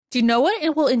Do you know what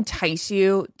it will entice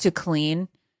you to clean?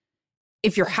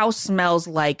 If your house smells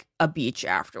like a beach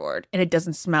afterward and it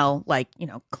doesn't smell like,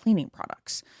 cleaning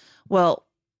products. Well,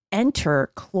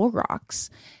 enter Clorox.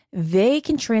 They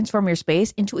can transform your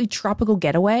space into a tropical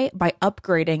getaway by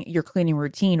upgrading your cleaning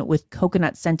routine with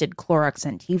coconut-scented Clorox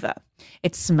Scentiva.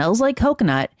 It smells like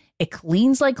coconut, it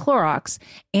cleans like Clorox,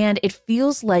 and it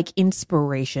feels like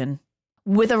inspiration.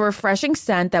 With a refreshing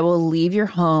scent that will leave your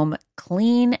home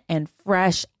clean and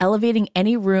fresh, elevating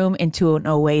any room into an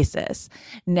oasis.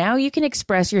 Now you can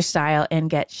express your style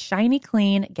and get shiny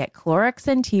clean. Get Clorox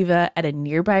Scentiva at a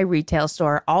nearby retail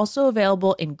store, also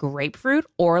available in grapefruit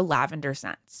or lavender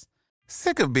scents.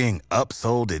 Sick of being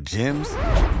upsold at gyms?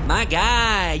 My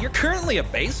guy, you're currently a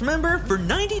base member? For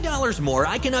 $90 more,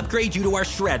 I can upgrade you to our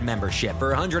Shred membership.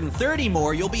 For $130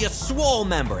 more, you'll be a Swole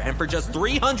member. And for just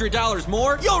 $300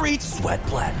 more, you'll reach Sweat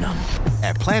Platinum.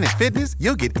 At Planet Fitness,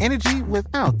 you'll get energy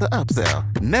without the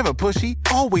upsell. Never pushy,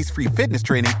 always free fitness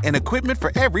training and equipment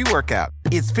for every workout.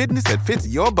 It's fitness that fits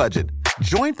your budget.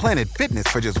 Join Planet Fitness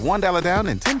for just $1 down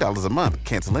and $10 a month.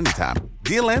 Cancel anytime.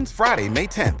 Deal ends Friday, May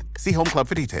 10th. See Home Club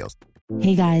for details.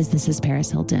 Hey guys, this is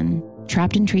Paris Hilton.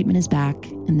 Trapped in Treatment is back,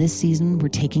 and this season we're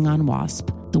taking on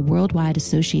WASP, the Worldwide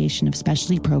Association of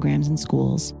Specialty Programs and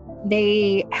Schools.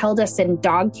 They held us in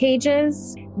dog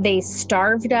cages. They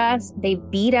starved us. They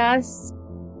beat us.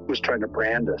 Was trying to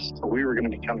brand us. So we were going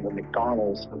to become the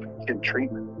McDonald's of kid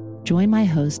treatment. Join my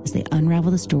hosts as they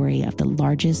unravel the story of the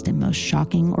largest and most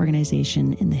shocking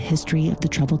organization in the history of the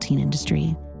troubled teen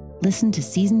industry. Listen to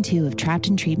Season 2 of Trapped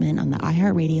in Treatment on the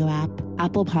iHeartRadio app,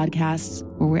 Apple Podcasts,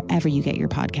 or wherever you get your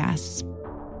podcasts.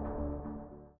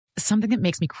 Something that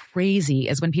makes me crazy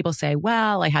is when people say,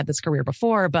 well, I had this career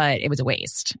before, but it was a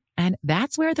waste. And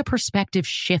that's where the perspective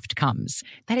shift comes,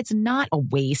 that it's not a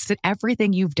waste, that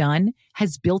everything you've done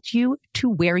has built you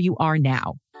to where you are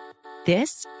now.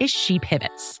 This is She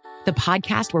Pivots, the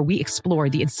podcast where we explore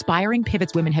the inspiring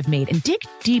pivots women have made and dig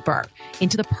deeper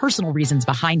into the personal reasons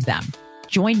behind them.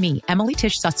 Join me, Emily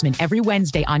Tish Sussman, every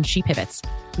Wednesday on She Pivots.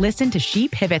 Listen to She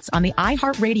Pivots on the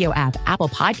iHeartRadio app, Apple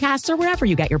Podcasts, or wherever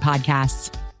you get your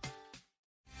podcasts.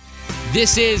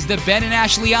 This is the Ben and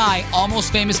Ashley I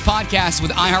Almost Famous podcast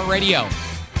with iHeartRadio.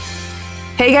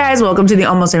 Hey guys, welcome to the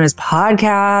Almost Famous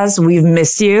podcast. We've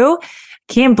missed you.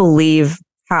 Can't believe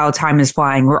how time is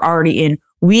flying. We're already in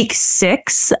week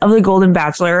 6 of The Golden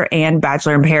Bachelor and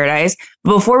Bachelor in Paradise.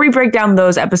 Before we break down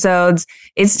those episodes,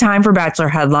 it's time for Bachelor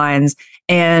headlines.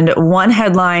 And one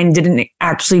headline didn't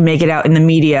actually make it out in the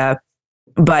media,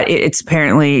 but it's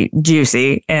apparently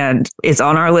juicy and it's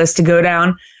on our list to go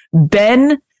down.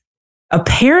 Ben,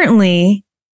 apparently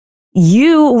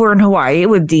you were in Hawaii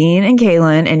with Dean and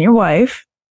Caelynn and your wife,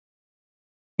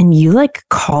 and you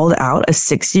called out a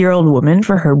 60-year-old woman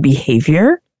for her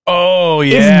behavior. Oh,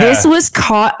 yeah. If this was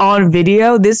caught on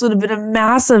video, this would have been a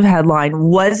massive headline.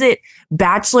 Was it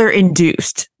Bachelor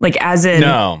induced? As in...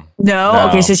 No. No?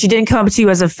 Okay, so she didn't come to you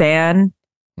as a fan?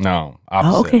 No.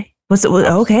 Opposite. Oh, okay.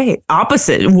 Okay.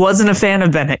 Opposite. Wasn't a fan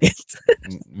of Benedict.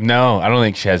 No, I don't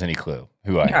think she has any clue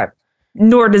who I am.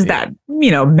 Nor does that,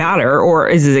 matter, or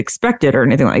is it expected or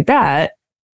anything like that.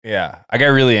 Yeah. I got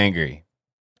really angry.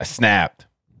 I snapped.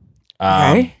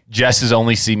 Okay. Jess has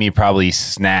only seen me probably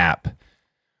snap.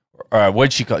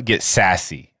 What'd she call it? Get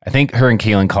sassy. I think her and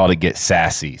Caelynn called it get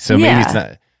sassy. So maybe it's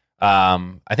not.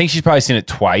 I think she's probably seen it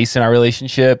twice in our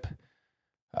relationship.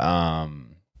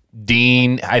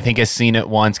 Dean, I think, has seen it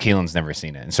once. Caelynn's never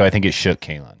seen it. And so I think it shook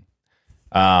Caelynn.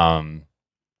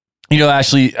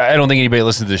 Ashley, I don't think anybody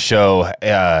listening to the show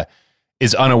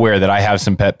is unaware that I have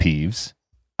some pet peeves.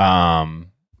 I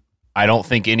don't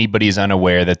think anybody is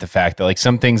unaware that the fact that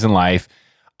some things in life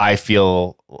I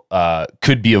feel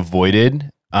could be avoided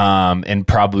and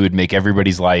probably would make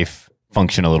everybody's life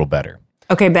function a little better.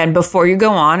 Okay, Ben, before you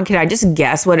go on, can I just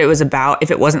guess what it was about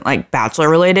if it wasn't Bachelor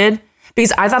related?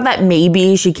 Because I thought that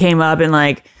maybe she came up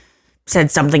and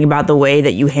said something about the way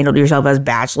that you handled yourself as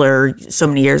Bachelor so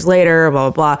many years later, blah,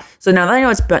 blah, blah. So now that I know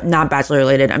it's not Bachelor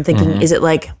related, I'm thinking, is it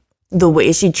the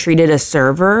way she treated a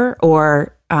server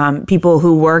or people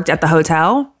who worked at the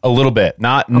hotel? A little bit.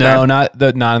 Not in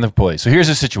the employees. So here's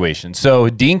the situation. So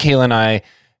Dean, Caelynn,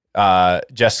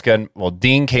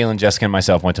 Dean, Caelynn, Jessica, and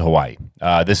myself went to Hawaii.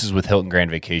 This is with Hilton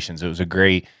Grand Vacations. It was a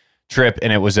great trip,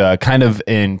 and it was kind of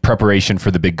in preparation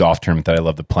for the big golf tournament that I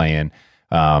love to play in,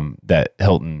 that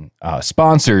Hilton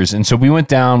sponsors. And so we went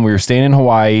down. We were staying in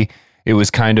Hawaii. It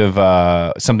was kind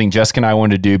of something Jessica and I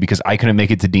wanted to do because I couldn't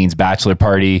make it to Dean's bachelor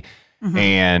party,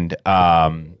 and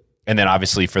then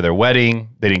obviously for their wedding,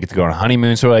 they didn't get to go on a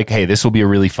honeymoon. So we're like, hey, this will be a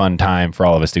really fun time for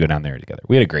all of us to go down there together.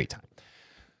 We had a great time.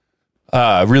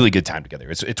 Really good time together.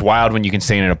 It's wild when you can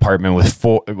stay in an apartment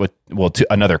with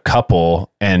another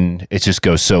couple, and it just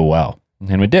goes so well.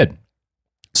 And we did.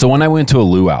 So when I went to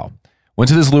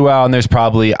this luau, and there's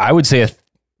probably, I would say,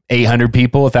 800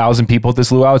 people, 1,000 people at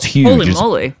this luau. It's huge. Holy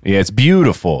moly. Yeah, it's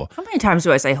beautiful. How many times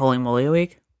do I say holy moly a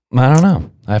week? I don't know.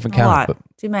 I haven't counted. A lot. But.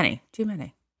 Too many.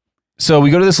 So we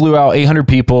go to this luau, 800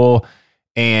 people,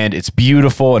 and it's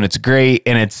beautiful and it's great.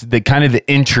 And it's the kind of the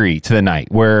entry to the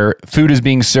night where food is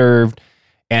being served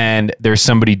and there's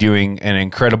somebody doing an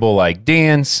incredible like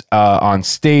dance on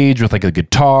stage with like a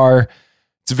guitar.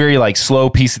 It's a very like slow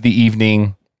piece of the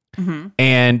evening. Mm-hmm.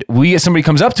 And somebody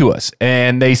comes up to us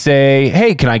and they say,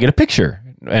 "Hey, can I get a picture?"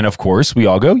 And of course we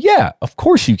all go, "Yeah, of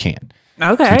course you can."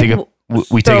 Okay. So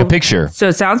we take a picture. So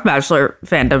it sounds Bachelor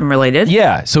fandom related.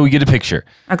 Yeah. So we get a picture.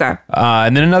 Okay.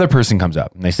 And then another person comes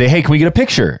up and they say, "Hey, can we get a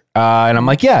picture?" And I'm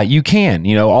like, "Yeah, you can."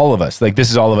 All of us, like this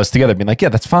is all of us together being like, "Yeah,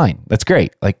 that's fine. That's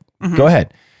great. Like, go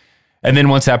ahead." And then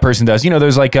once that person does,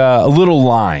 there's like a little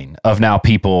line of now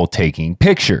people taking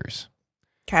pictures.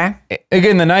 Okay.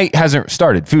 Again, the night hasn't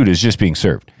started. Food is just being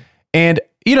served. And,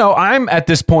 I'm at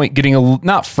this point getting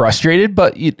not frustrated,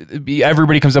 but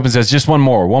everybody comes up and says, "Just one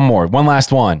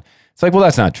last one." It's like, well,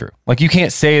 that's not true. Like, you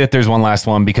can't say that there's one last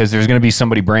one because there's going to be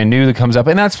somebody brand new that comes up,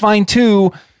 and that's fine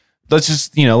too. Let's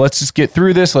just get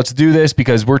through this. Let's do this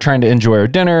because we're trying to enjoy our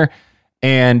dinner.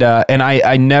 And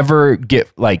I never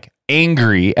get like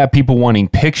angry at people wanting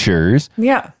pictures.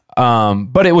 Yeah.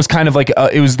 But it was kind of like,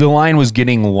 the line was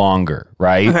getting longer,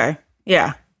 right? Okay.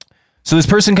 Yeah. So this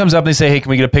person comes up and they say, "Hey, can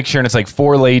we get a picture?" And it's like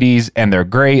 4 ladies and they're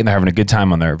great and they're having a good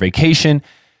time on their vacation.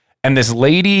 And this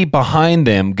lady behind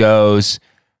them goes,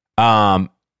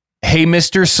 "Hey,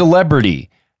 Mr. Celebrity,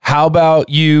 how about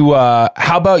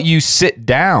you sit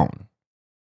down?"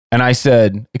 And I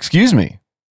said, "Excuse me."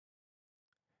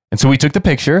 And so we took the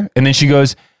picture and then she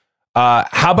goes,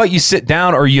 "How about you sit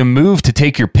down or you move to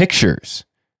take your pictures?"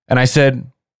 And I said,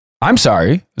 "I'm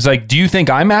sorry." I was like, "Do you think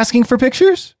I'm asking for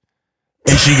pictures?"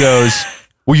 And she goes,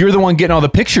 "Well, you're the one getting all the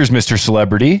pictures, Mr.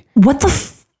 Celebrity." What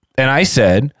the And I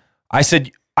said, "I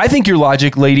think your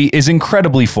logic, lady, is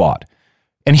incredibly flawed.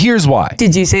 And here's why."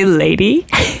 Did you say lady?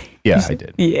 Yeah, I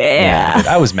did. Yeah.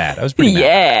 I was mad. I was pretty mad.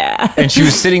 Yeah. And she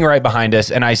was sitting right behind us.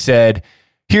 And I said,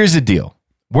 "Here's the deal.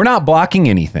 We're not blocking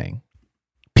anything.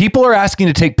 People are asking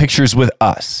to take pictures with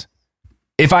us.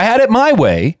 If I had it my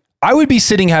way, I would be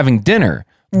sitting having dinner.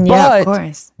 Yeah, of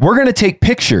course. We're going to take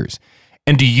pictures.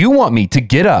 And do you want me to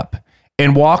get up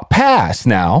and walk past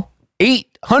now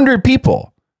 800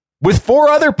 people with 4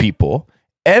 other people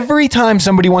every time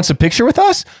somebody wants a picture with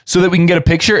us so that we can get a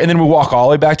picture and then we walk all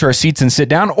the way back to our seats and sit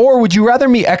down? Or would you rather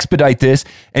me expedite this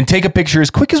and take a picture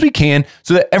as quick as we can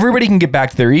so that everybody can get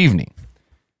back to their evening?"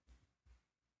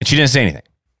 And she didn't say anything.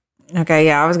 Okay,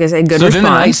 yeah, I was going to say good response. Then the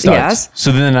night starts. Yes.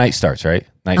 So then the night starts, right?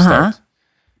 Night starts.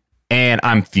 And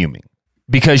I'm fuming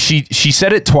because she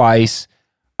said it twice.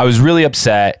 I was really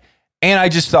upset. And I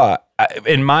just thought,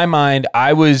 in my mind,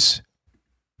 I was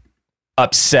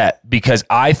upset because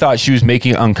I thought she was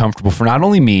making it uncomfortable for not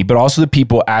only me, but also the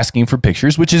people asking for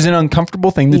pictures, which is an uncomfortable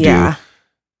thing to do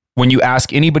when you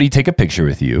ask anybody to take a picture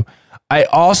with you. I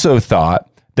also thought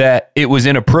that it was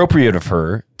inappropriate of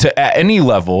her to, at any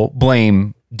level,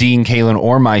 blame Dean, Kaylin,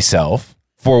 or myself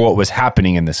for what was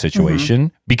happening in this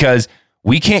situation because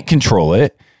we can't control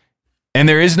it. And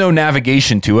there is no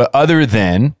navigation to it other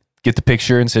than get the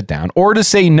picture and sit down or to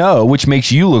say no, which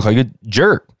makes you look like a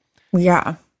jerk.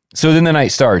 Yeah. So then the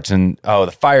night starts and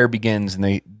the fire begins and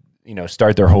they,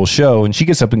 start their whole show. And she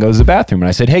gets up and goes to the bathroom. And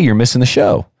I said, "Hey, you're missing the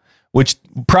show," which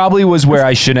probably was where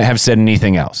I shouldn't have said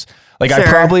anything else. Like I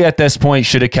probably at this point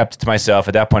should have kept it to myself.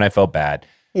 At that point, I felt bad.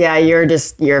 Yeah. You're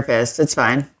pissed. It's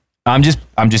fine. I'm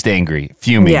just angry,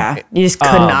 fuming. Yeah. You just could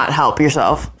not help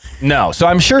yourself. No. So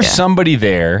I'm sure somebody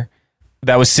there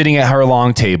that was sitting at her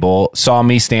long table saw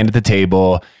me stand at the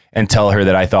table and tell her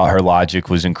that I thought her logic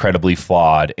was incredibly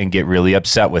flawed and get really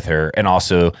upset with her and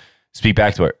also speak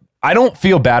back to her. I don't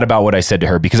feel bad about what I said to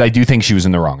her because I do think she was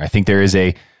in the wrong. I think there is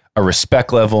a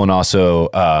respect level and also,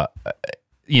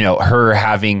 her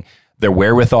having the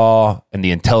wherewithal and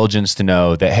the intelligence to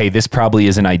know that, hey, this probably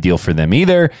isn't ideal for them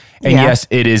either. And yes,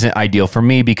 it isn't ideal for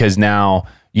me because now,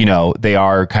 they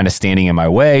are kind of standing in my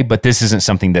way, but this isn't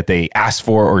something that they asked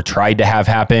for or tried to have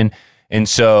happen. And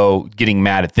so getting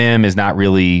mad at them is not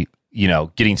really,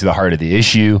 getting to the heart of the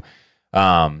issue.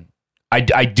 I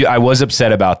was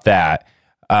upset about that.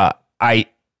 I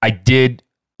did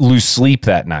lose sleep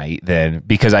that night then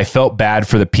because I felt bad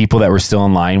for the people that were still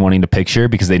in line wanting to picture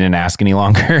because they didn't ask any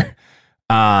longer.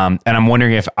 And I'm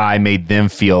wondering if I made them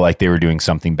feel like they were doing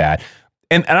something bad.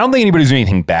 And I don't think anybody's doing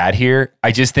anything bad here.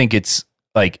 I just think it's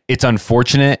like, it's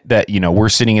unfortunate that, you know, we're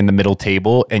sitting in the middle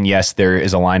table and yes, there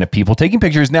is a line of people taking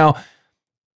pictures. Now,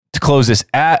 to close this,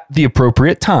 at the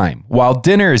appropriate time while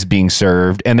dinner is being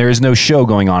served and there is no show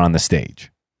going on the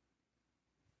stage.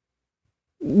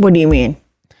 What do you mean?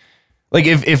 Like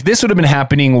if this would have been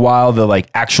happening while the like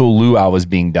actual luau was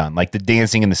being done, like the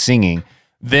dancing and the singing,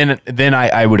 then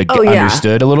I would have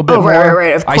understood a little bit more.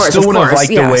 Right. Of course, I still wouldn't have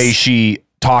liked the way she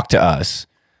talked to us.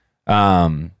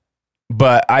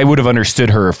 But I would have understood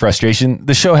her frustration.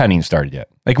 The show hadn't even started yet.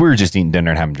 Like, we were just eating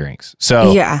dinner and having drinks.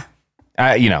 So yeah,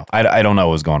 I don't know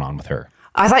what was going on with her.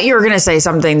 I thought you were going to say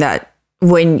something that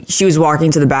when she was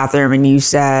walking to the bathroom and you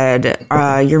said,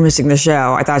 you're missing the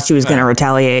show. I thought she was going to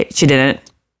retaliate. She didn't.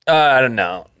 I don't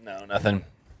know. No, nothing.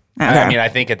 Okay. I mean, I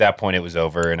think at that point it was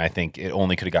over, and I think it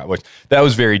only could have got worse. That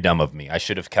was very dumb of me. I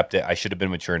should have kept it. I should have been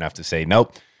mature enough to say,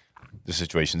 nope, the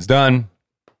situation's done.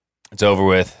 It's over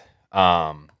with.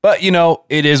 But, you know,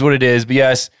 it is what it is. But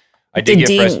yes, I did get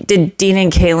frustrated. Did Dean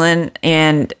and Kaylin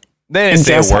and they didn't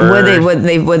say a word.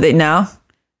 Would they know?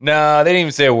 No, they didn't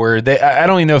even say a word. I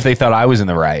don't even know if they thought I was in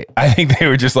the right. I think they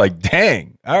were just like,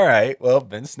 dang, all right, well,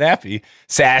 been snappy.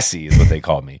 Sassy is what they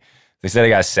called me. They said I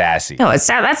got sassy. No,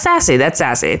 that's sassy. That's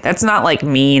sassy. That's not like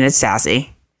mean. It's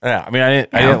sassy. Yeah, I mean, I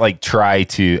didn't like try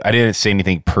to. I didn't say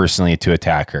anything personally to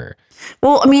attack her.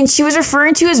 Well, I mean, she was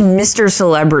referring to you as Mr.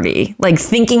 Celebrity, like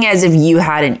thinking as if you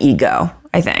had an ego,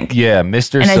 I think. Yeah,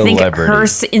 Mr. And Celebrity. I think her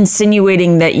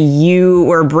insinuating that you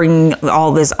were bringing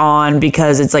all this on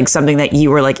because it's like something that you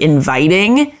were like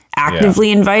actively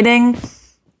inviting.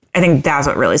 I think that's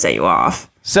what really set you off.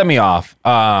 Set me off.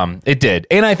 It did.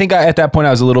 And I think at that point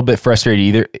I was a little bit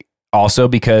frustrated also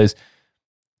because,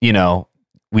 you know,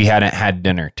 we hadn't had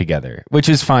dinner together, which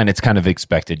is fine. It's kind of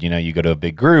expected. You know, you go to a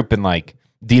big group and like,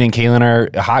 Dean and Kaylin are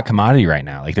a hot commodity right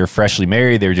now. Like, they're freshly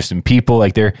married. They're just in people.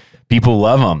 Like, people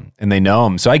love them and they know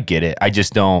them. So I get it. I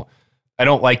don't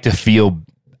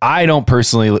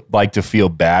personally like to feel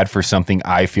bad for something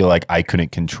I feel like I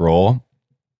couldn't control.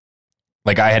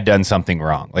 Like, I had done something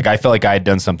wrong. Like, I felt like I had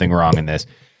done something wrong in this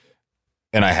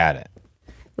and I hadn't.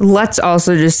 Let's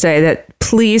also just say that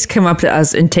please come up to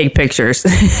us and take pictures.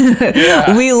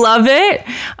 Yeah. We love it.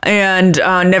 And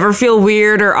never feel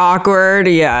weird or awkward.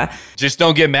 Yeah. Just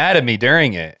don't get mad at me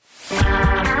during it.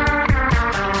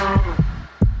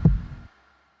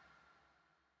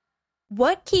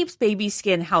 What keeps baby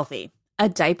skin healthy? A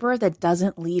diaper that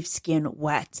doesn't leave skin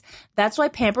wet. That's why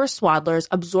Pampers Swaddlers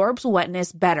absorbs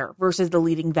wetness better versus the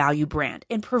leading value brand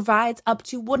and provides up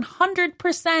to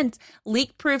 100%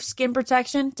 leak-proof skin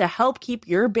protection to help keep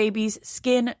your baby's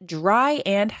skin dry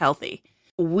and healthy.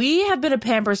 We have been a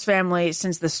Pampers family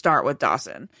since the start with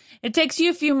Dawson. It takes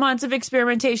you a few months of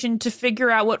experimentation to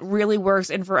figure out what really works,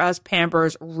 and for us,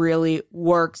 Pampers really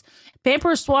works.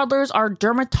 Pampers Swaddlers are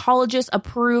dermatologist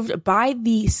approved by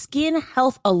the Skin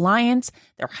Health Alliance.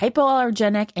 They're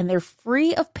hypoallergenic and they're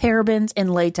free of parabens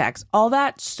and latex. All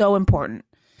that so important.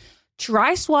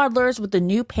 Try Swaddlers with the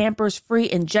new Pampers Free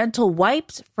and Gentle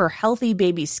wipes for healthy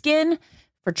baby skin.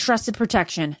 For trusted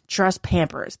protection, trust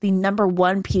Pampers, the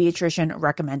 #1 pediatrician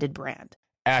recommended brand.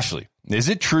 Ashley, is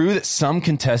it true that some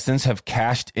contestants have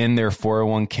cashed in their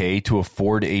 401k to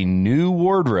afford a new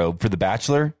wardrobe for The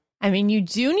Bachelor? I mean, you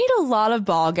do need a lot of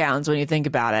ball gowns when you think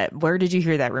about it. Where did you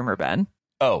hear that rumor, Ben?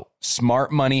 Oh,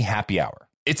 Smart Money Happy Hour.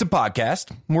 It's a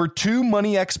podcast where two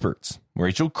money experts,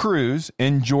 Rachel Cruz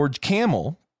and George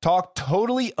Camel, talk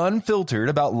totally unfiltered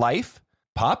about life,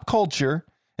 pop culture,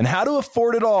 and how to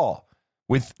afford it all.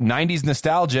 With 90s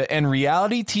nostalgia and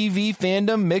reality TV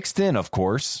fandom mixed in, of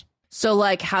course. So,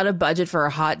 like, how to budget for a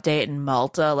hot date in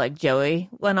Malta, like Joey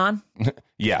went on?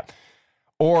 Yeah.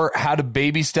 Or how to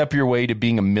baby step your way to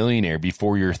being a millionaire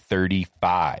before you're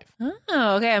 35.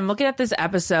 Oh, okay. I'm looking at this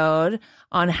episode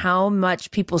on how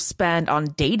much people spend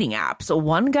on dating apps. So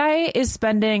one guy is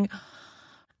spending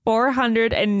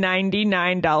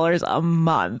 $499 a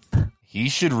month. He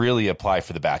should really apply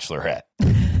for The Bachelorette.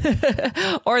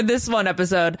 Or this one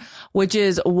episode, which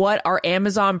is what our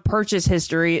Amazon purchase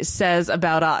history says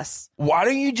about us. Why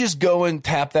don't you just go and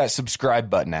tap that subscribe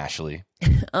button, Ashley?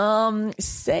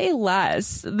 Say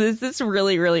less. This is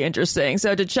really, really interesting.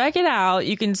 So to check it out,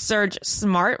 you can search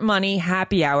Smart Money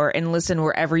Happy Hour and listen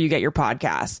wherever you get your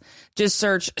podcasts. Just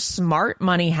search Smart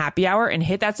Money Happy Hour and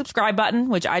hit that subscribe button,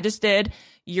 which I just did.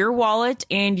 Your wallet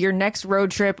and your next road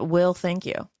trip will thank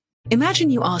you. Imagine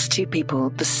you ask two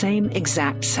people the same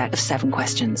exact set of 7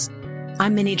 questions.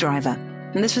 I'm Minnie Driver,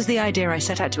 and this was the idea I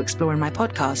set out to explore in my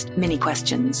podcast, Minnie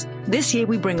Questions. This year,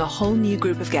 we bring a whole new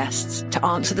group of guests to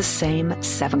answer the same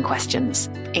 7 questions,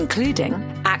 including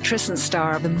actress and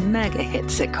star of the mega hit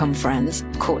sitcom Friends,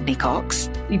 Courtney Cox,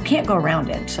 You can't go around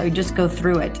it, so you just go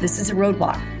through it. This is a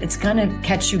roadblock. It's gonna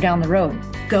catch you down the road.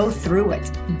 Go through it.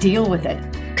 Deal with it.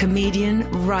 Comedian,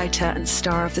 writer, and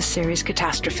star of the series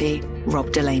Catastrophe,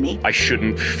 Rob Delaney. I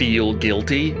shouldn't feel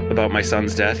guilty about my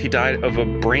son's death. He died of a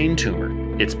brain tumor.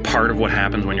 It's part of what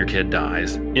happens when your kid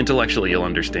dies. Intellectually, you'll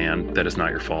understand that it's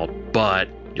not your fault, but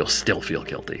you'll still feel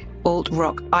guilty.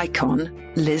 Alt-rock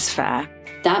icon, Liz Phair.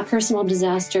 That personal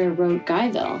disaster wrote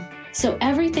Guyville. So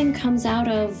everything comes out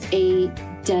of a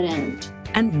dead end.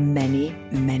 And many,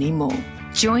 many more.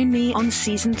 Join me on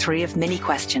season 3 of Mini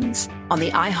Questions on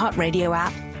the iHeartRadio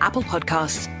app, Apple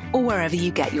Podcasts, or wherever you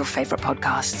get your favorite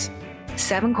podcasts.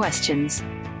 7 questions,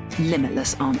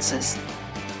 limitless answers.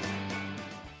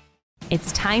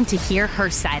 It's time to hear her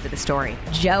side of the story.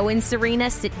 Joe and Serena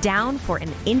sit down for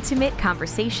an intimate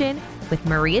conversation with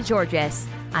Maria Georgas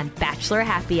on Bachelor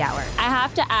Happy Hour. I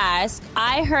have to ask,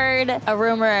 I heard a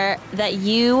rumor that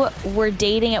you were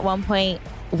dating at one point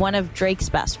one of Drake's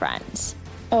best friends.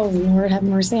 Oh, Lord, have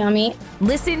mercy on me.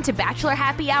 Listen to Bachelor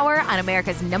Happy Hour on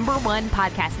America's #1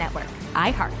 podcast network,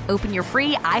 iHeart. Open your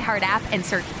free iHeart app and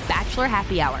search Bachelor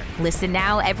Happy Hour. Listen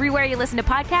now everywhere you listen to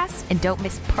podcasts, and don't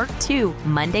miss part 2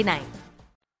 Monday night.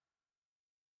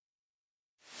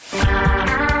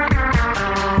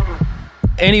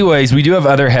 Anyways, we do have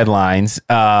other headlines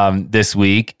this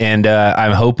week, and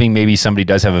I'm hoping maybe somebody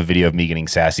does have a video of me getting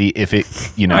sassy. If it,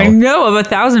 I know of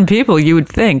 1,000 people, you would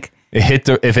think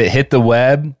if it hit the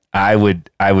web, I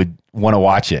would want to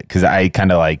watch it because I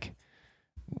kind of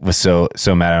was so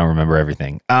mad I don't remember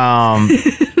everything.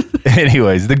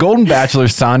 Anyways, the Golden Bachelor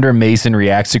Sandra Mason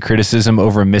reacts to criticism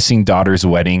over a missing daughter's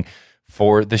wedding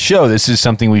for the show. This is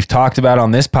something we've talked about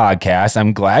on this podcast.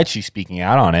 I'm glad she's speaking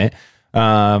out on it.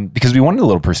 Because we wanted a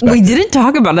little perspective. We didn't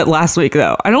talk about it last week,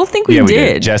 though. I don't think we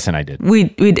did. Jess and I did.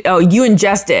 Oh, you and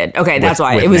Jess did. Okay, that's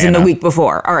why. It was Nana. In the week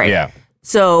before. All right. Yeah.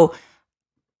 So,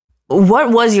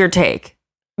 what was your take?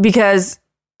 Because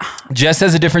Jess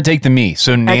has a different take than me.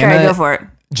 So Nana, okay, go for it.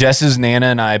 Jess's Nana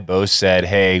and I both said,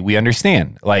 "Hey, we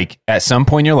understand. Like at some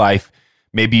point in your life,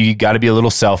 maybe you got to be a little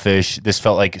selfish. This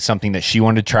felt like something that she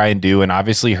wanted to try and do, and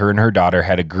obviously, her and her daughter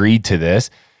had agreed to this."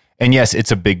 And yes,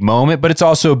 it's a big moment, but it's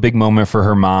also a big moment for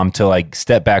her mom to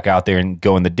step back out there and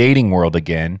go in the dating world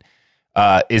again.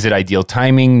 Is it ideal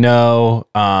timing? No.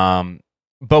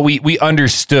 But we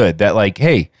understood that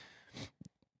hey,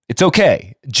 it's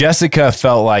okay. Jessica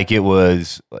felt like it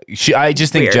was, I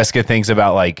just think weird. Jessica thinks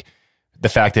about the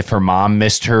fact if her mom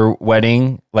missed her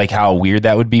wedding, how weird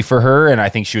that would be for her. And I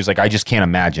think she was I just can't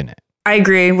imagine it. I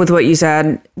agree with what you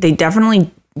said. They definitely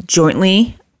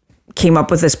jointly came up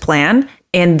with this plan.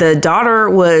 And the daughter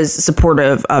was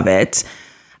supportive of it.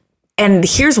 And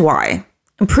here's why.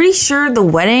 I'm pretty sure the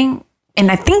wedding, and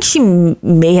I think she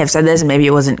may have said this and maybe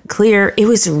it wasn't clear, it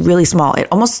was really small. It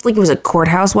almost it was a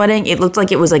courthouse wedding. It looked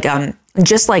like it was it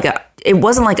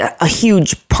wasn't a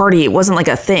huge party. It wasn't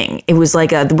a thing. It was we're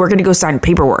going to go sign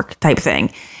paperwork type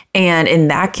thing. And in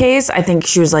that case, I think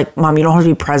she was like, Mom, you don't have to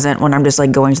be present when I'm just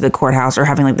going to the courthouse or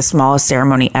having the smallest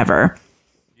ceremony ever.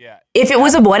 If it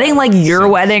was a wedding your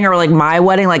wedding or my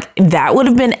wedding, that would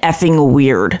have been effing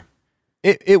weird.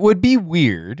 It would be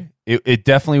weird. It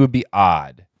definitely would be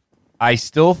odd. I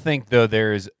still think though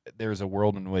there's a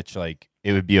world in which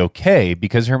it would be okay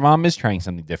because her mom is trying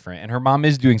something different and her mom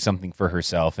is doing something for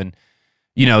herself. And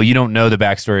you don't know the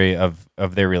backstory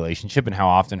of their relationship and how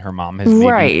often her mom has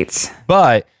right.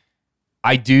 But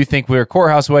I do think we're a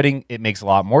courthouse wedding. It makes a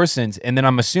lot more sense. And then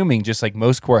I'm assuming, just like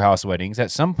most courthouse weddings,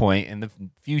 at some point in the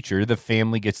future, the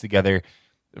family gets together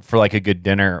for a good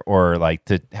dinner or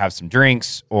to have some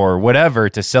drinks or whatever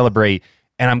to celebrate.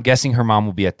 And I'm guessing her mom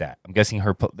will be at that. I'm guessing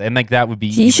her, and that would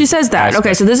be. She says that.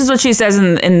 Okay, so this is what she says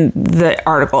in the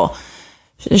article.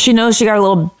 She knows she got a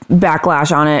little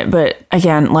backlash on it, but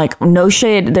again, no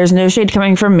shade. There's no shade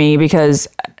coming from me because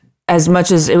as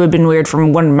much as it would have been weird for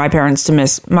one of my parents to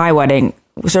miss my wedding,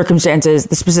 circumstances,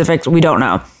 the specifics, we don't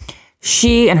know.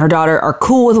 She and her daughter are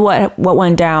cool with what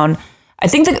went down. I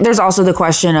think that there's also the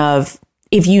question of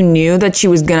if you knew that she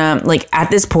was gonna at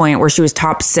this point where she was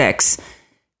top 6,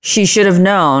 she should have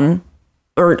known,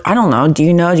 or I don't know. Do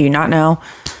you know? Do you not know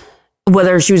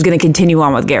whether she was going to continue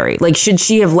on with Gary? Should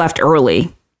she have left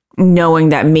early, knowing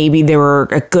that maybe there were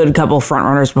a good couple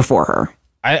frontrunners before her?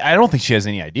 I don't think she has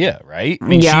any idea, right? I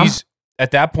mean, she's at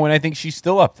that point. I think she's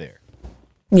still up there.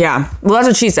 Yeah. Well, that's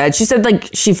what she said. She said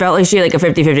she felt like she had a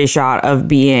 50-50 shot of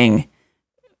being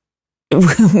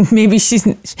maybe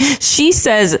she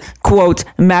says, quote,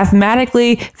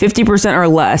 mathematically 50% or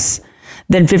less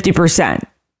than 50%.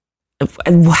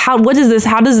 How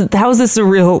is this a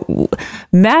real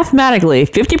mathematically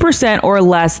 50% or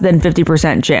less than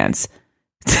 50% chance?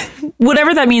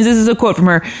 Whatever that means, this is a quote from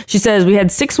her. She says, "We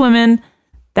had 6 women.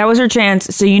 That was her chance.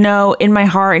 So, in my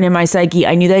heart and in my psyche,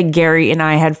 I knew that Gary and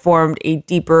I had formed a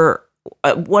deeper,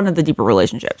 one of the deeper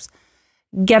relationships."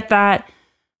 Get that?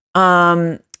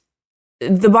 The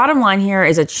bottom line here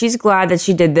is that she's glad that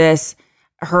she did this.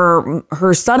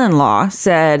 Her son-in-law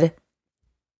said,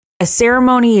 "A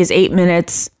ceremony is 8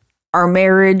 minutes. Our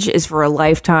marriage is for a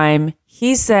lifetime."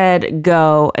 He said,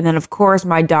 "Go." And then, of course,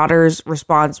 my daughter's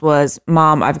response was,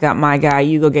 "Mom, I've got my guy.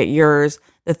 You go get yours."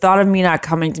 The thought of me not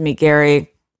coming to meet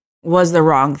Gary was the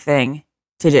wrong thing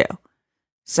to do.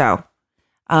 So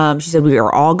she said, "We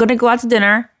are all going to go out to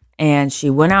dinner." And she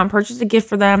went out and purchased a gift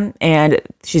for them. And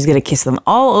she's going to kiss them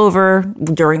all over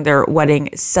during their wedding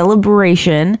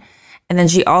celebration. And then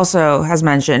she also has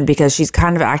mentioned, because she's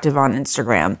kind of active on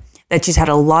Instagram, that she's had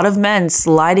a lot of men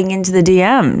sliding into the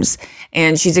DMs.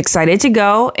 And she's excited to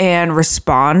go and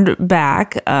respond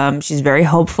back. She's very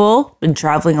hopeful, been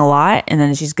traveling a lot. And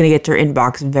then she's going to get to her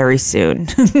inbox very soon.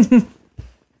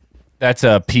 That's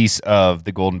a piece of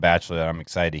The Golden Bachelor that I'm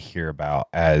excited to hear about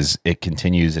as it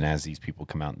continues and as these people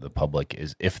come out into the public,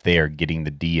 is if they are getting the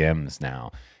DMs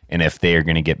now and if they are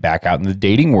going to get back out in the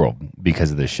dating world because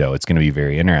of this show. It's going to be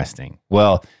very interesting.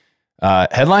 Well,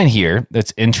 headline here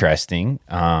that's interesting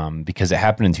because it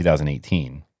happened in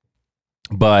 2018.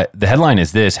 But the headline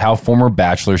is this: how former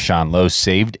Bachelor Sean Lowe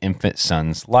saved infant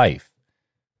son's life.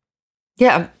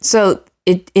 Yeah, so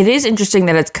it is interesting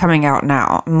that it's coming out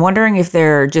now. I'm wondering if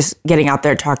they're just getting out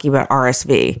there talking about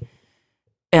RSV.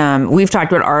 We've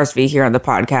talked about RSV here on the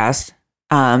podcast,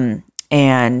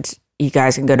 and you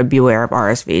guys can go to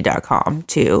bewareofrsv.com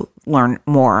to learn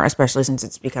more, especially since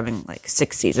it's becoming like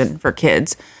 6th season for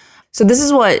kids. So this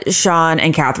is what Sean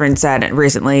and Catherine said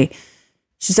recently.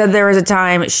 She said there was a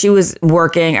time she was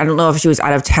working. I don't know if she was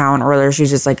out of town or whether she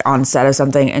was just like on set of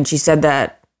something. And she said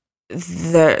that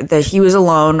that he was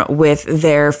alone with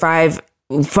their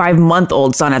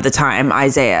 5-month-old son at the time,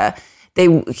 Isaiah.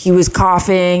 He was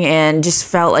coughing and just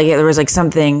felt like there was like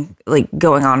something like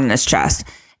going on in his chest.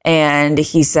 And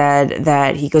he said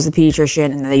that he goes to the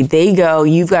pediatrician and they go,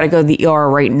 "You've got to go to the ER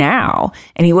right now."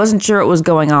 And he wasn't sure what was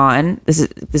going on. This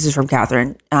is from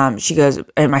Catherine. She goes,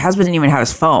 "And my husband didn't even have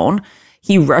his phone.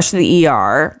 He rushed to the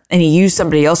ER and he used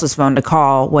somebody else's phone to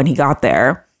call when he got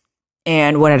there.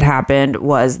 And what had happened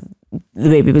was the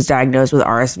baby was diagnosed with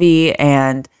RSV,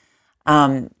 and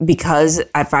because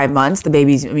at 5 months the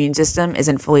baby's immune system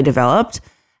isn't fully developed,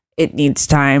 it needs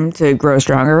time to grow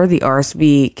stronger. The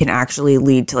RSV can actually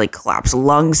lead to like collapsed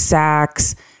lung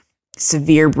sacs,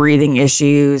 severe breathing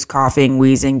issues, coughing,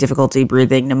 wheezing, difficulty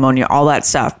breathing, pneumonia, all that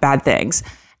stuff, bad things."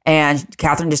 And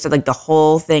Catherine just said like the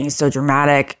whole thing is so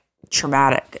traumatic.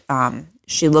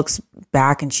 She looks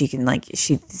back and she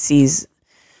sees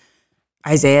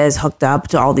Isaiah is hooked up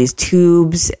to all these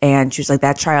tubes, and she was like,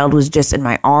 "That child was just in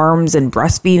my arms and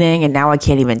breastfeeding, and now I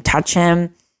can't even touch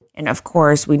him." And of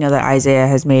course, we know that Isaiah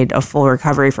has made a full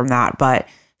recovery from that, but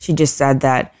she just said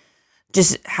that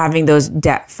just having those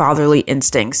fatherly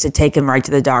instincts to take him right to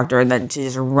the doctor and then to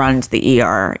just run to the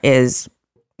ER she's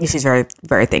very,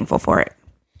 very thankful for it.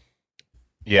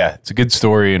 Yeah, it's a good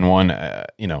story, and one,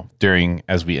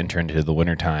 as we enter into the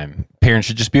wintertime, parents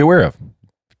should just be aware of.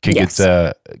 Kid gets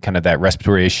kind of that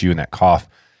respiratory issue and that cough.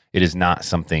 It is not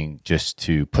something just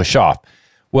to push off.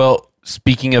 Well,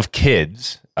 speaking of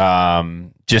kids,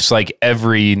 just like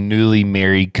every newly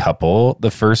married couple, the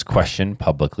first question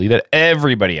publicly that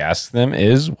everybody asks them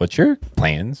is, "What's your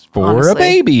plans for Honestly, a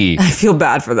baby?" I feel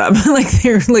bad for them. Like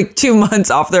they're like 2 months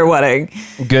off their wedding.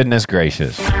 Goodness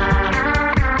gracious.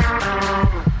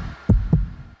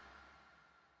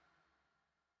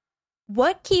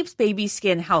 What keeps baby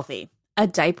skin healthy? A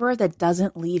diaper that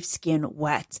doesn't leave skin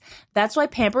wet. That's why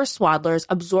Pampers Swaddlers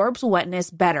absorbs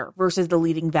wetness better versus the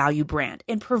leading value brand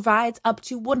and provides up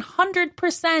to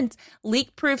 100%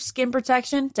 leak-proof skin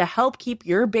protection to help keep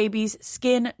your baby's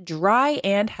skin dry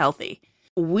and healthy.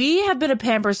 We have been a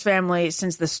Pampers family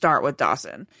since the start with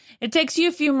Dawson. It takes you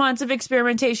a few months of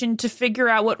experimentation to figure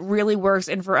out what really works,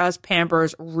 and for us,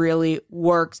 Pampers really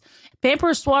works.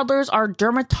 Pampers Swaddlers are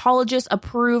dermatologist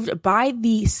approved by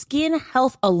the Skin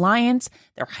Health Alliance.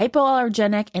 They're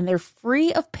hypoallergenic and they're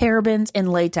free of parabens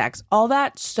and latex. All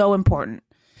that so important.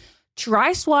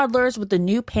 Try Swaddlers with the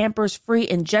new Pampers Free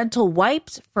and Gentle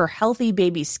wipes for healthy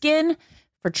baby skin.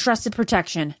 For trusted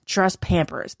protection, trust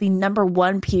Pampers, the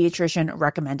 #1 pediatrician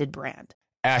recommended brand.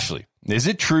 Ashley, is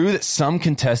it true that some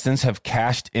contestants have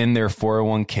cashed in their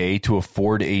 401k to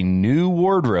afford a new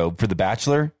wardrobe for The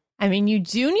Bachelor? I mean, you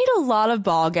do need a lot of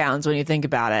ball gowns when you think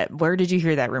about it. Where did you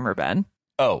hear that rumor, Ben?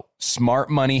 Oh,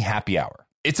 Smart Money Happy Hour.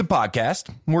 It's a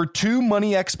podcast. We're two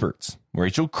money experts.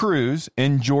 Rachel Cruz,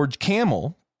 and George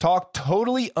Camel talk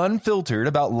totally unfiltered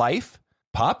about life,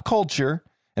 pop culture,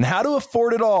 and how to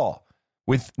afford it all,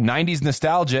 with 90s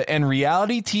nostalgia and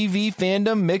reality TV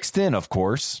fandom mixed in, of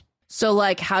course. So,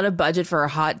 like, how to budget for a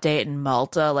hot date in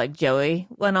Malta, like Joey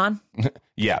went on?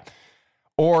 Yeah.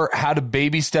 Or how to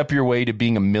baby step your way to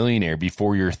being a millionaire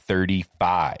before you're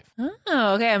 35.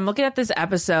 Oh, okay. I'm looking at this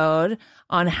episode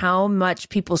on how much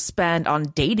people spend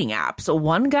on dating apps. So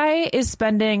one guy is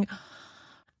spending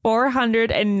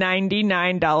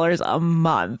 $499 a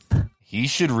month. He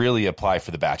should really apply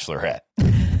for The Bachelorette.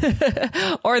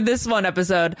 Or this one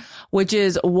episode, which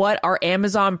is what our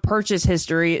Amazon purchase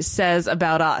history says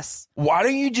about us. Why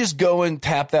don't you just go and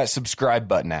tap that subscribe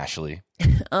button, Ashley?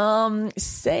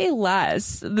 Say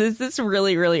less. This is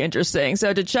really, really interesting.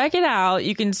 So to check it out,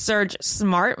 you can search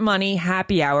Smart Money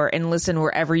Happy Hour and listen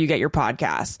wherever you get your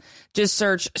podcasts. Just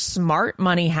search Smart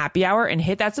Money Happy Hour and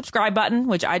hit that subscribe button,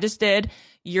 which I just did.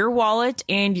 Your wallet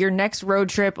and your next road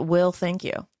trip will thank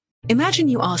you. Imagine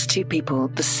you ask two people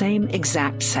the same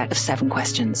exact set of 7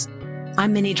 questions.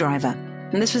 I'm Minnie Driver,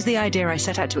 and this was the idea I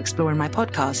set out to explore in my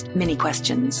podcast, Mini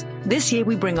Questions. This year,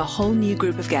 we bring a whole new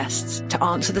group of guests to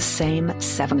answer the same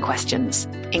 7 questions,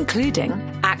 including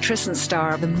actress and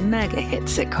star of the mega hit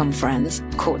sitcom Friends,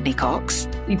 Courtney Cox.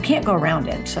 You can't go around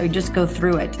it, so you just go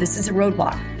through it. This is a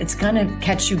roadblock. It's going to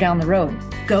catch you down the road.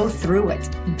 Go through it.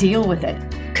 Deal with it.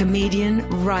 Comedian,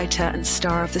 writer, and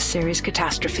star of the series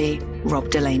Catastrophe, Rob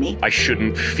Delaney. I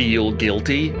shouldn't feel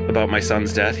guilty about my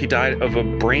son's death. He died of a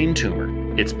brain tumor.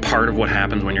 It's part of what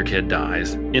happens when your kid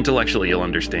dies. Intellectually, you'll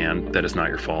understand that it's not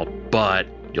your fault, but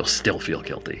you'll still feel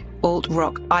guilty.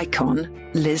 Alt-rock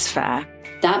icon, Liz Phair.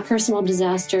 That personal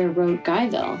disaster wrote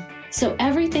Guyville. So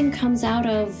everything comes out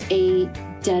of a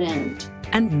dead end.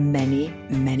 And many,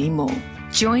 many more.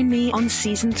 Join me on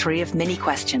Season 3 of Mini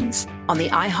Questions on the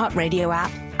iHeartRadio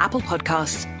app, Apple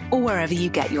Podcasts, or wherever you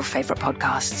get your favorite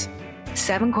podcasts.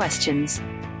 7 questions,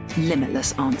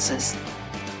 limitless answers.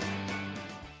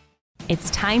 It's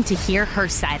time to hear her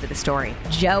side of the story.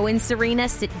 Joe and Serena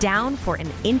sit down for an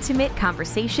intimate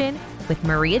conversation with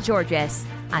Maria Georgas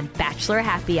on Bachelor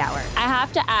Happy Hour. I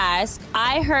have to ask,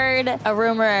 I heard a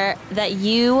rumor that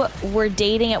you were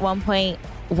dating at one point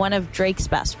one of Drake's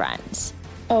best friends.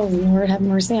 Oh, Lord, have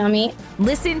mercy on me.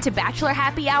 Listen to Bachelor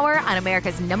Happy Hour on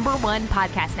America's #1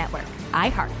 podcast network,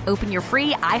 iHeart. Open your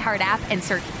free iHeart app and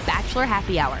search Bachelor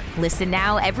Happy Hour. Listen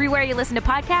now everywhere you listen to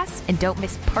podcasts, and don't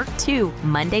miss part 2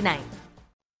 Monday night.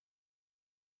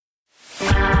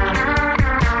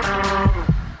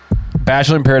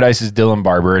 Bachelor in Paradise's Dylan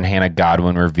Barber and Hannah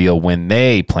Godwin reveal when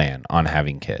they plan on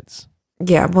having kids.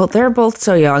 Yeah, well, they're both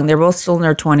so young. They're both still in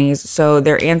their 20s. So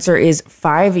their answer is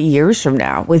 5 years from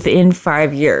now, within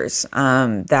 5 years.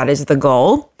 That is the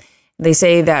goal. They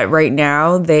say that right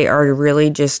now they are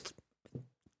really just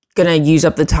going to use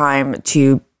up the time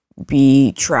to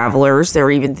be travelers. They're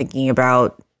even thinking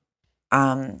about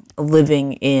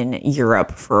living in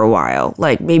Europe for a while.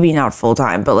 Like maybe not full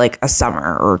time, but like a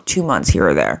summer or 2 months here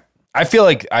or there. I feel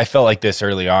like I felt like this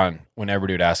early on when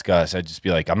everybody would ask us. I'd just be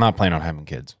like, I'm not planning on having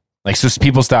kids. Like, so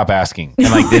people stop asking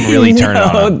and like didn't really turn it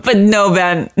on. But no,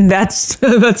 Ben,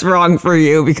 that's wrong for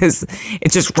you because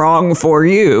it's just wrong for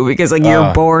you because like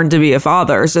you're born to be a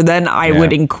father. So then I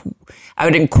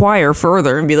would inquire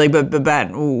further and be like, but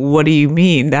Ben, what do you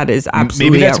mean? That is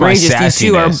absolutely Maybe that's outrageous.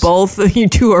 You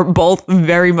two are both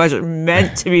very much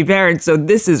meant to be parents. So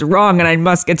this is wrong, and I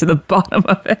must get to the bottom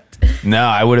of it. No,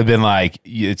 I would have been like,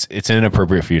 it's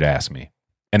inappropriate for you to ask me.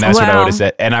 And that's what I would have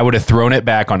said. And I would have thrown it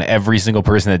back on every single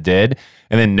person that did.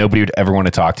 And then nobody would ever want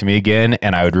to talk to me again.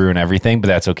 And I would ruin everything. But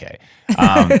that's okay.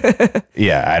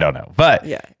 Yeah, I don't know. But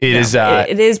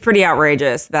it is pretty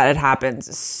outrageous that it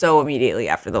happens so immediately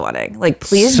after the wedding. Like,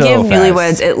 please So give fast.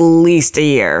 newlyweds at least a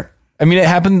year. I mean, it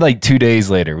happened like 2 days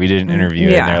later. We did an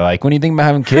interview and they're like, when do you think about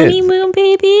having kids? Honeymoon,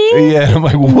 baby? Yeah. I'm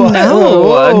like, what?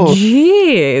 No.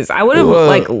 Jeez. I would have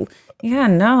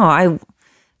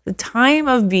the time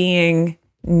of being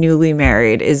newly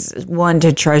married is one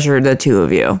to treasure the two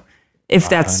of you. If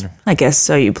that's, I guess,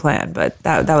 so you plan. But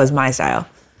that was my style.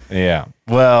 Yeah.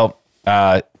 Well,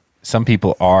 some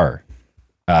people are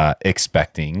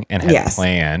expecting and have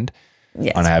planned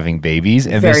on having babies.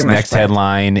 And this next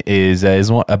headline is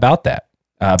about that.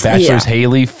 Bachelor's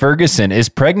Haley Ferguson is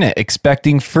pregnant,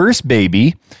 expecting first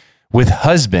baby with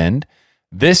husband.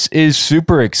 This is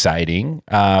super exciting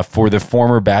for the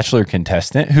former Bachelor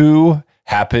contestant who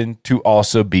happened to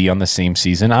also be on the same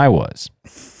season I was.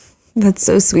 That's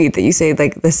so sweet that you say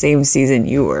like the same season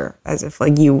you were, as if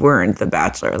like you weren't the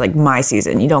Bachelor, like my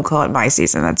season. You don't call it my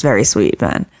season. That's very sweet,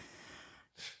 Ben.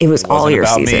 It was all your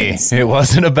seasons. It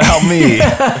wasn't about me.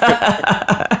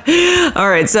 All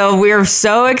right, so we're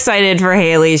so excited for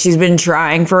Haley. She's been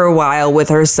trying for a while with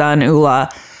her son Ula.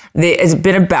 It's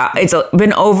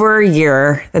been over a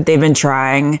year that they've been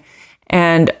trying,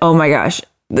 and oh my gosh,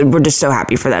 we're just so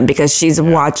happy for them because she's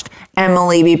watched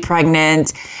Emily be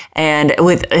pregnant and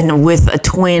with a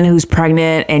twin who's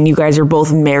pregnant, and you guys are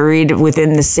both married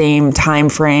within the same time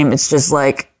frame. It's just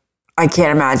like, I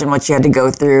can't imagine what she had to go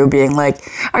through being like,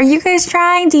 are you guys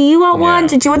trying? Do you want one?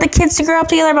 Did you want the kids to grow up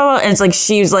together? Blah, blah, blah. And it's like,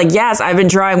 she was like, yes, I've been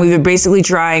trying. We've been basically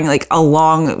trying like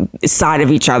alongside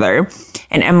of each other.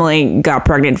 And Emily got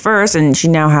pregnant first, and she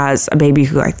now has a baby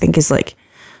who I think is like,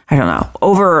 I don't know,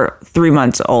 over 3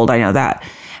 months old. I know that.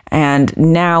 And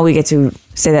now we get to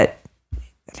say that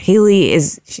Haley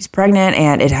she's pregnant,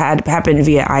 and it had happened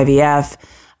via IVF.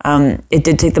 It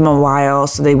did take them a while,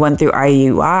 so they went through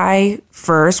IUI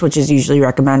first, which is usually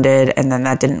recommended, and then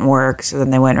that didn't work, so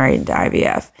then they went right into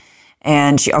IVF.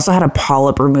 And she also had a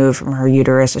polyp removed from her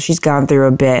uterus, so she's gone through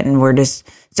a bit, and we're just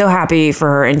so happy for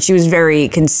her. And she was very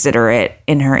considerate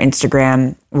in her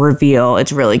Instagram reveal.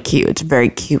 It's really cute. It's a very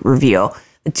cute reveal.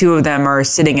 The two of them are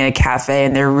sitting in a cafe,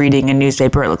 and they're reading a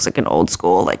newspaper. It looks like an old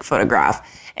school like photograph,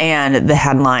 and the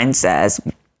headline says,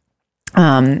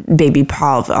 "Baby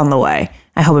Paul on the way."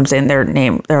 I hope I'm saying their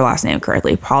last name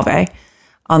correctly. Palve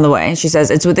on the way. And she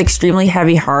says, "It's with extremely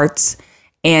heavy hearts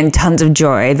and tons of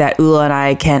joy that Ula and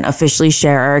I can officially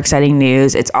share our exciting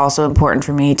news. It's also important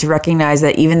for me to recognize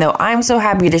that even though I'm so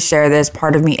happy to share this,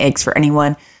 part of me aches for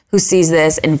anyone who sees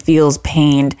this and feels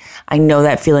pained. I know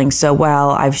that feeling so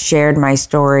well. I've shared my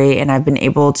story, and I've been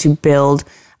able to build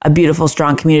a beautiful,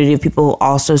 strong community of people who are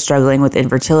also struggling with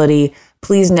infertility.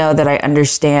 Please know that I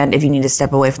understand if you need to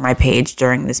step away from my page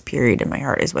during this period, and my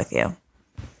heart is with you."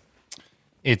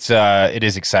 It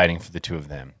is exciting for the two of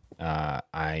them.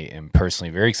 I am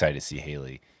personally very excited to see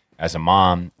Haley as a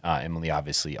mom. Emily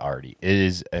obviously already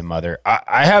is a mother.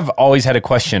 I have always had a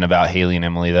question about Haley and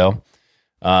Emily, though.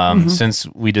 Since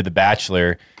we did The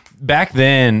Bachelor, back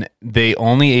then they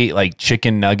only ate like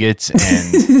chicken nuggets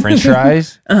and French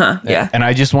fries. Yeah. And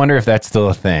I just wonder if that's still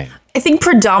a thing. I think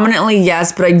predominantly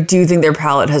yes, but I do think their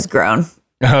palate has grown.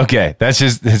 Okay, this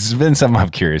has been something I'm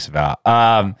curious about.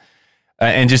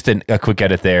 And just a quick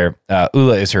edit there.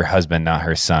 Ula is her husband, not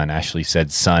her son. Ashley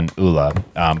said son Ula,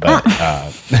 but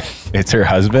it's her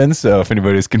husband. So if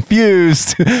anybody's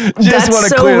confused, just want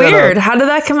to clear that up. Weird. How did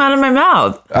that come out of my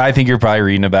mouth? I think you're probably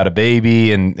reading about a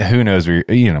baby, and who knows?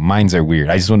 Minds are weird.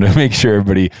 I just wanted to make sure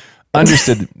everybody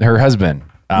understood her husband.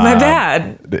 My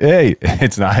bad. Hey,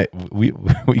 it's not. We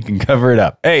can cover it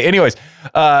up. Hey, anyways,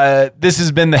 this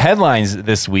has been the headlines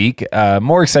this week.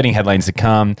 More exciting headlines to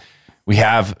come. We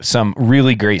have some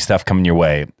really great stuff coming your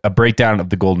way. A breakdown of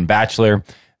The Golden Bachelor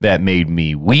that made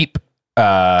me weep.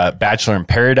 Bachelor in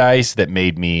Paradise that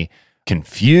made me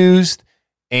confused,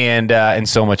 and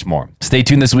so much more. Stay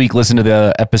tuned this week. Listen to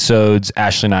the episodes.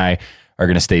 Ashley and I are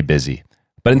going to stay busy.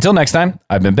 But until next time,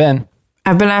 I've been Ben.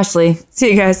 I've been Ashley.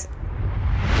 See you guys.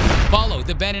 Follow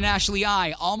the Ben and Ashley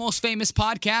I Almost Famous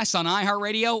podcast on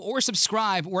iHeartRadio or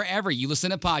subscribe wherever you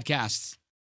listen to podcasts.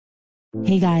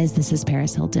 Hey guys, this is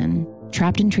Paris Hilton.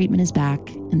 Trapped in Treatment is back,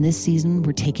 and this season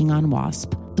we're taking on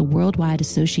WASP, the Worldwide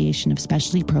Association of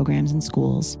Specialty Programs in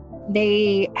Schools.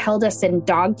 They held us in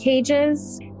dog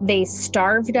cages. They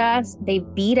starved us. They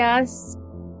beat us.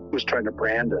 Was trying to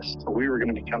brand us. So we were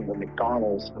going to become the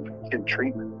McDonald's of kid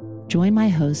treatment. Join my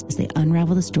hosts as they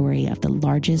unravel the story of the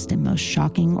largest and most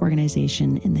shocking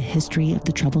organization in the history of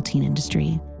the troubled teen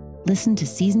industry. Listen to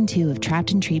Season 2 of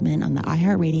Trapped in Treatment on the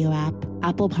iHeartRadio app,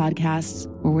 Apple Podcasts,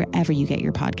 or wherever you get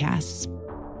your podcasts.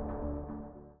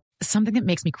 Something that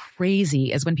makes me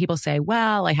crazy is when people say,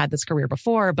 well, I had this career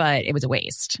before, but it was a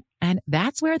waste. And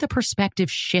that's where the perspective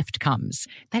shift comes,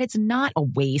 that it's not a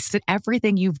waste, that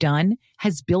everything you've done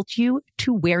has built you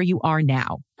to where you are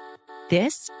now.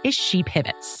 This is She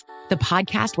Pivots, the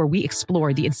podcast where we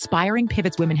explore the inspiring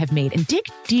pivots women have made and dig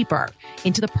deeper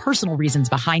into the personal reasons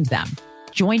behind them.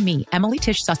 Join me, Emily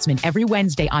Tish Sussman, every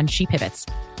Wednesday on She Pivots.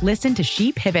 Listen to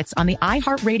She Pivots on the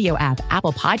iHeartRadio app,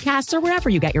 Apple Podcasts, or wherever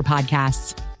you get your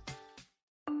podcasts.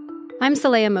 I'm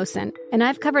Saleha Mohsen, and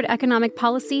I've covered economic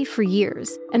policy for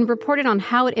years and reported on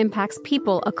how it impacts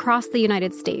people across the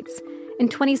United States. In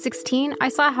 2016, I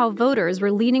saw how voters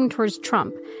were leaning towards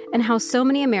Trump and how so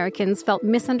many Americans felt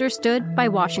misunderstood by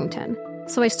Washington.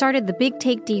 So I started The Big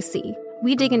Take DC.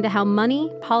 We dig into how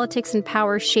money, politics, and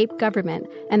power shape government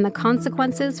and the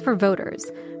consequences for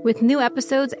voters. With new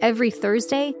episodes every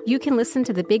Thursday, you can listen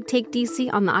to The Big Take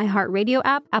DC on the iHeartRadio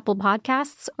app, Apple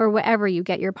Podcasts, or wherever you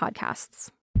get your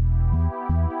podcasts.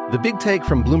 The Big Take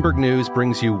from Bloomberg News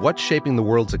brings you what's shaping the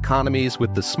world's economies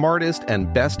with the smartest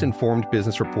and best-informed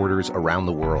business reporters around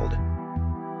the world.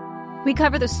 We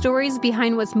cover the stories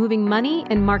behind what's moving money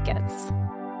and markets,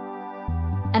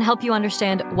 and help you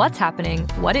understand what's happening,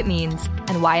 what it means,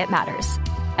 and why it matters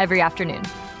every afternoon.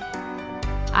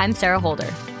 I'm Sarah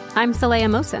Holder. I'm Saleha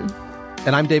Mohsin.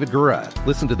 And I'm David Gura.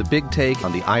 Listen to The Big Take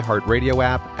on the iHeartRadio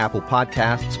app, Apple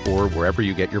Podcasts, or wherever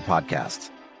you get your podcasts.